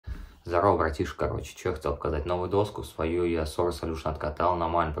Здорово, братишка, короче, что я хотел показать. Новую доску свою я Source Solution откатал,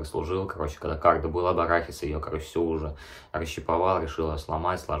 нормально прислужил, короче, когда карта была, барахис ее, короче, все уже расщиповал, решил ее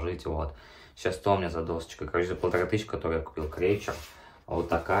сломать, сложить, вот. Сейчас что у меня за досочка, короче, за 1500, которую я купил, крейчер. Вот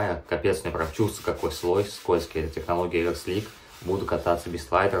такая, капец, мне прям чувствуется, какой слой скользкий, это технология Everslick. Буду кататься без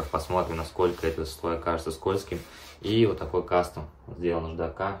слайдеров, посмотрим, насколько этот слой окажется скользким. И вот такой кастом, сделан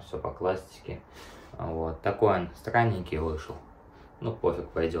ждака, все по классике. Вот, такой он странненький вышел. Ну, пофиг,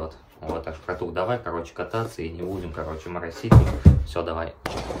 пойдет. Вот, так что, братух, давай, короче, кататься и не будем, короче, моросить. Все, давай.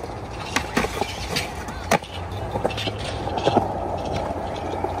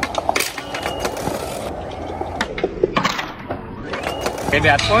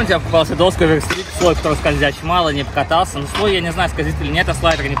 Ребят, помните, я покупался доску Everslick, слой, который скользящий, мало не покатался. Но слой, я не знаю, скользит или нет, я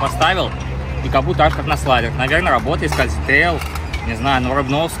слайдер не поставил. И как будто аж как на слайдер. Наверное, работает, скользит тейл. Не знаю, но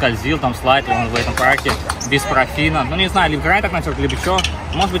Рыбнов скользил, там слайдер, он в этом проекте без парафина. Ну, не знаю, либо грань так натер, либо что.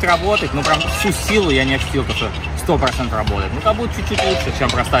 Может быть, работает, но прям всю силу я не ощутил, потому что 100% работает. Ну, как будто чуть-чуть лучше,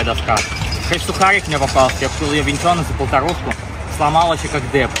 чем простая доска. Кстати, сухарик мне попался, я купил ее винченую за 1500, сломал вообще как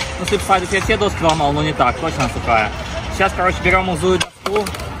деп. Ну, слепсайдов я все доски ломал, но не так, точно сухая. Сейчас, короче, берем узую доску,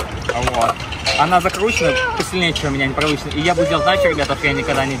 вот. Она закручена посильнее, чем у меня непривычно. И я буду делать, знаете, ребята, что я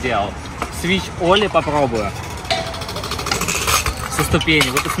никогда не делал. Свич Оли попробую. Со ступени.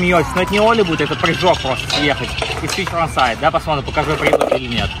 Вы тут смеетесь, но это не Оли будет, это прыжок просто съехать. И свич фронтсайд, да, посмотрим, покажу, приду или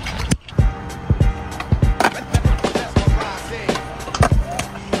нет.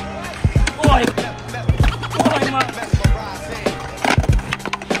 Ой! Ой, ма...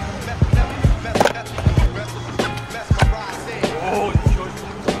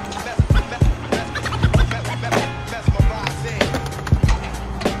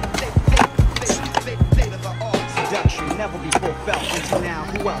 Never before felt until now.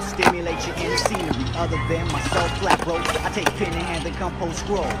 Who else stimulates your inner scenery other than myself? Flat road. I take pen in hand and compose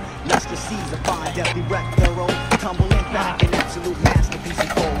scroll. Luster seas a fine, deftly wreck thorough. Tumbling back an absolute masterpiece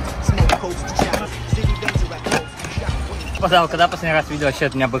of gold. Smoke coats to shadow. City bands are at close. Пожалуй, когда последний раз видел, вообще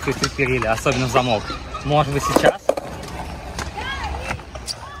от меня быки перили, особенно в замок. Может быть, сейчас?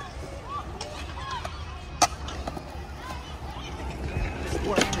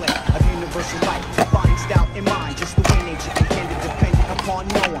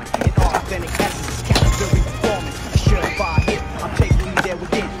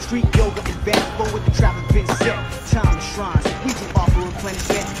 Street yoga advanced, but with the traffic been set. Time to shrines, we do offer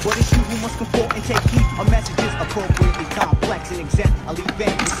replenishment. But it's you who must comport and take heed. Our messages appropriately complex and exempt. I'll leave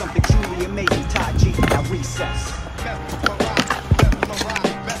back with something truly amazing. Tai G, now recess.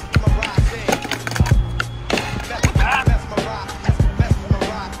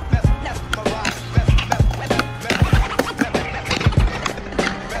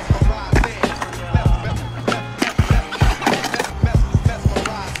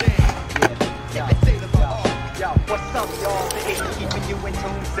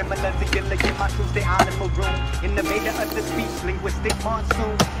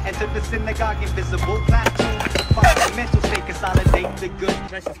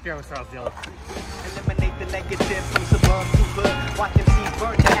 Я сейчас первый сразу сделаю.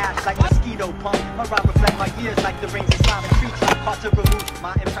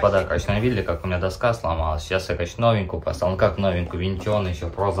 Господа, короче, наверное, видели, как у меня доска сломалась. Сейчас я, короче, новенькую поставил. Ну как новенькую, винтеную, еще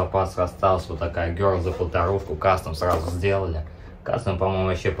про запас остался. Вот такая герл за 1500, кастом сразу сделали. Кастом, по-моему,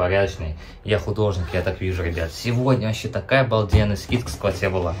 вообще порядочный. Я художник, я так вижу, ребят. Сегодня вообще такая обалденная скидка в складе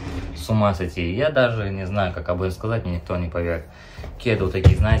была. С ума сойти. Я даже не знаю, как об этом сказать, мне никто не поверит. Кеды вот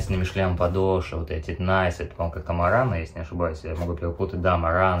такие, знаете, на Мишлем подошвы, вот эти Найс, это, по-моему, как-то Марана, если не ошибаюсь, я могу перепутать, да,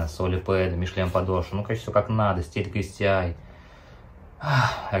 Марана, Соли Пэд, Мишлем подошвы. Ну, короче, все как надо, стиль Крестяй.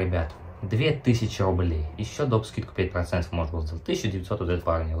 Ребят, 2000 рублей. Еще доп. Скидку 5% можно было сделать. 1900 вот этой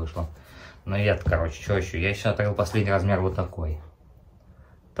парня вышло. Но я-то, короче, что еще? Я еще отрыл последний размер вот такой.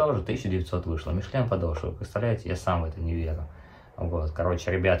 Тоже 1900 вышло. Мишлем подошвы. Представляете, я сам в это не верю. Вот,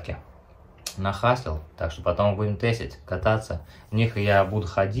 короче, ребятки, нахаслил. Так что потом будем тестить, кататься. В них я буду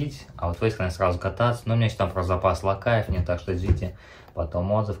ходить, а вот в эскане сразу кататься. Но у меня еще там про запас лакаев нет, так что ждите.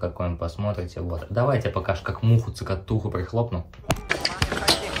 Потом отзыв какой-нибудь посмотрите. Вот. Давайте я пока что как муху цикатуху прихлопну.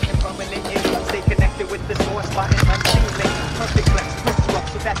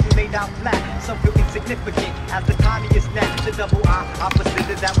 That you laid out flat, some feel insignificant as the tiniest net. The double I, opposite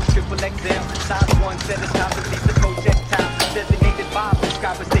of that was triple XL. Size 1 said it's time to leave the projectile. Designated by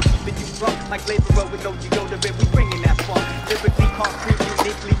prescribers, they keeping you drunk like laborer with no deodorant. We bringing that fun. Lyrically concrete,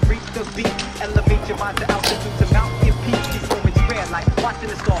 uniquely freak the beat. Elevate your mind to altitude to mountain peaks. These moments rare, like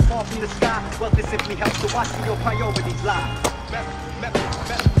watching a star fall from the sky. Well, this simply helps to watch where your priorities lie.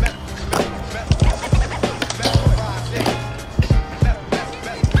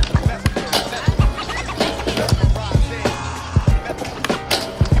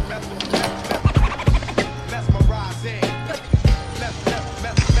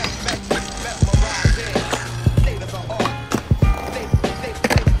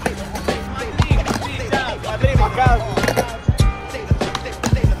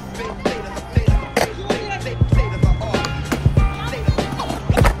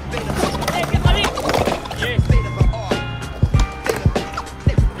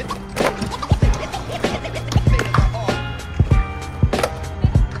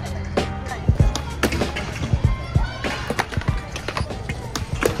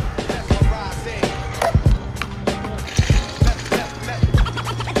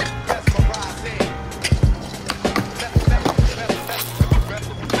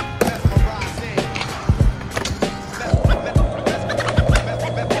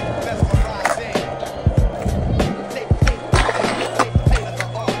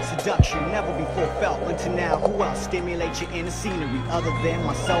 never before felt until now. Who else stimulates your inner scenery other than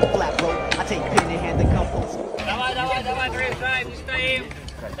myself? Flat road. I take pen in hand and compose. Давай, проезжаем, не стоим.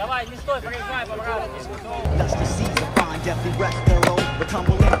 Давай, не стой, проезжай, по-братски. Luster seas of fine, deftly rest thorough, but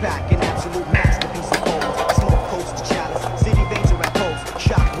tumbling back an absolute masterpiece of gold. Smoke coast to chalice, city veins are at post.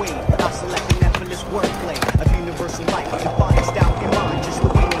 Shockwave, I select an effortless wordplay of universal life, defining style in mind, just the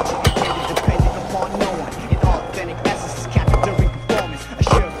way nature intended, dependent upon no one. In authentic essence is captured during performance. A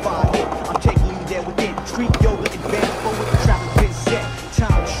surefire hit, I'm taking you there within. Street yoga, advanced forward, the traffic been set.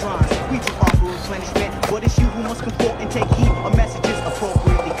 Time shrines, we do offer replenishment, but it's you who must comport and take heed of messages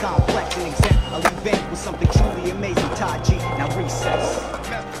appropriately complex and exempt. I'll event with something truly amazing. Taji, now recess.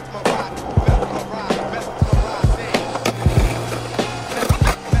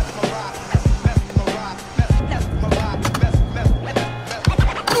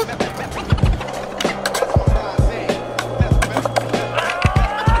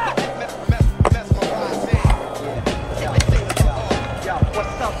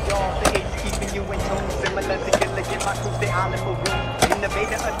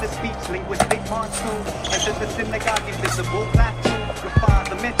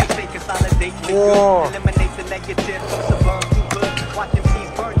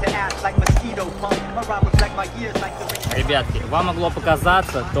 Ребятки, вам могло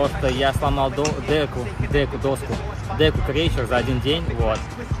показаться то, что я сломал деку крейчер за один день, вот.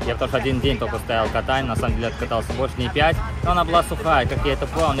 Я потому что один день только ставил катание, на самом деле откатался больше не 5, но она была сухая, как я это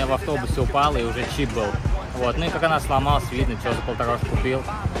понял, у меня в автобусе упала и уже чип был. Вот, ну и как она сломалась, видно, что за полторашку купил,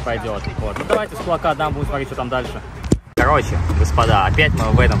 пойдет. Вот, ну давайте с кулака дам, будем смотреть, что там дальше. Короче, господа, опять мы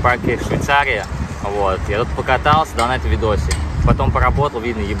в этом парке Швейцария, вот, я тут покатался, да, на этом видосе. Потом поработал,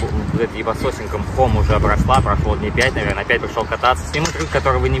 видно, ебасосинка мхом уже обросла, прошло дней 5, наверное, опять пришел кататься. Сниму трюк,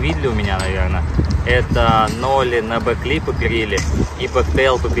 который вы не видели у меня, наверное. Это ноли на бэклип поперили и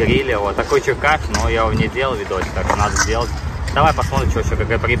бэктейл поперили. Вот такой черкаш, но я его не делал видосе, так что надо сделать. Давай посмотрим, что еще,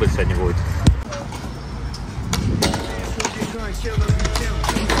 какая прибыль сегодня будет.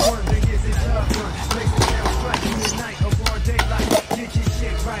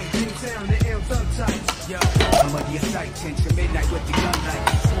 Tension midnight with the gun light.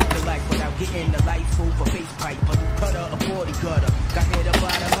 Smoke the life without getting the life over face pipe. A cutter, a 40 gutter. Got hit up by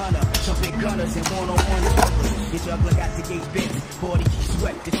the hunter. Some big gunners and one-on-one juggler. Your juggler got the gate bent. 40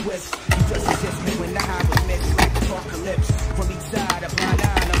 sweat the twist. You just assist me when the high was mixed like the apocalypse. From each side, a blind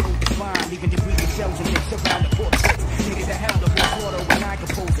eye, I move the spine. Leaving debris and shells and mix around the pork six. Niggas that held up with water when I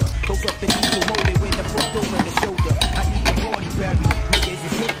compose her. Coke up the diesel molded with the front over the shoulder. I need the 40 berry. Niggas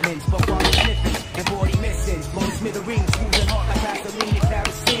is hitmans, but while I'm sniffing. And 40 missing. Blowing smithereens. Moving hard like gasoline and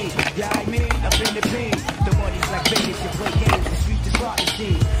kerosene. Yeah, I mean, up in the beam. The money's like Vegas, you play games. The street is rock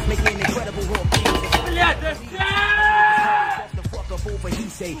machine. Making incredible work games. The fuck up over, he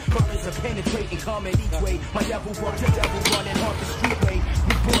say. Brothers are penetrating, coming each way. My devil walk, the devil running off the streetway.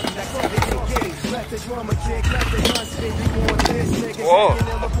 Reporting like something in games. Let the drummer kick, let the gun spin. You want this, niggas hanging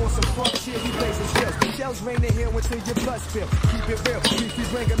in up on some fuck shit. We blazing shells. The shells raining here until your blood spill. Keep it real, keep you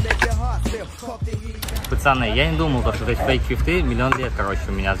bring 'em, make your heart feel. Fuck the heat. Пацаны, я не думал, что эти фейк-фифты миллион лет, короче,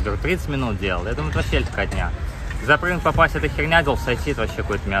 у меня, сбер 30 минут делал. Я думаю, это вообще эльфка-дня. Запрыгнуть, попасть, эта херня, делал сойти, это вообще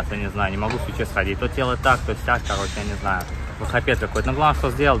какое-то мясо, не знаю, не могу в свече сходить. То делать так, то сяк, короче, я не знаю. Лохопед какой-то. Но главное,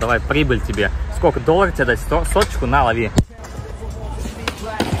 что сделал, давай, прибыль тебе. Сколько, долларов тебе дать? Соточку? На, лови.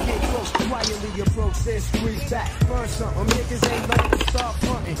 Approach this, squeeze back, burn something. Niggas ain't learn to start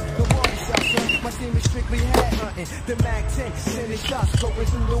fronting. The water shot, son. My team is strictly head hunting. The Mac 10, sending shots, going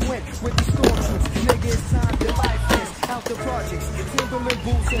through the wind with the storm troops. Nigga, it's time to life is out the projects. Timberland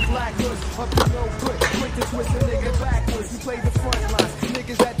boots and black hoods, up to no good. Quick to twist a nigga backwards. You play the front lines.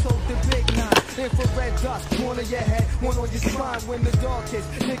 Niggas that told the big nine. Infrared dust, one on your head, one on your spine. When the dog hits,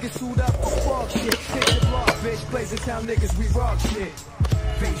 niggas suit up, spark shit. Hit the block, bitch. Blazing town niggas, we rock shit.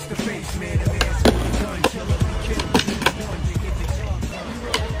 Face to face, man, a man's for the gun, killer, we kill.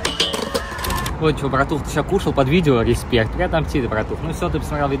 Вот что, братух, ты сейчас кушал под видео, респект. Привет, там птицы, братух. Ну все, ты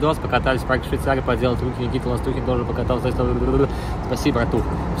посмотрел видос, покатались в парке Швейцарии, поделал трюки, Никита Ластухин тоже покатался. Спасибо, братух.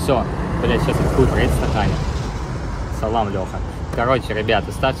 Все, блять, сейчас это хуй проедет в стакане. Салам, Леха. Короче,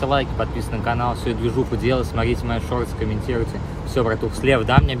 ребята, ставьте лайки, подписывайтесь на канал, всю движуху делай, смотрите мои шорты, комментируйте. Все, братух, слева,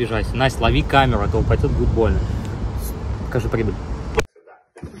 да, не обижайся. Настя, лови камеру, а то упадет, будет больно. Покажи прибыль.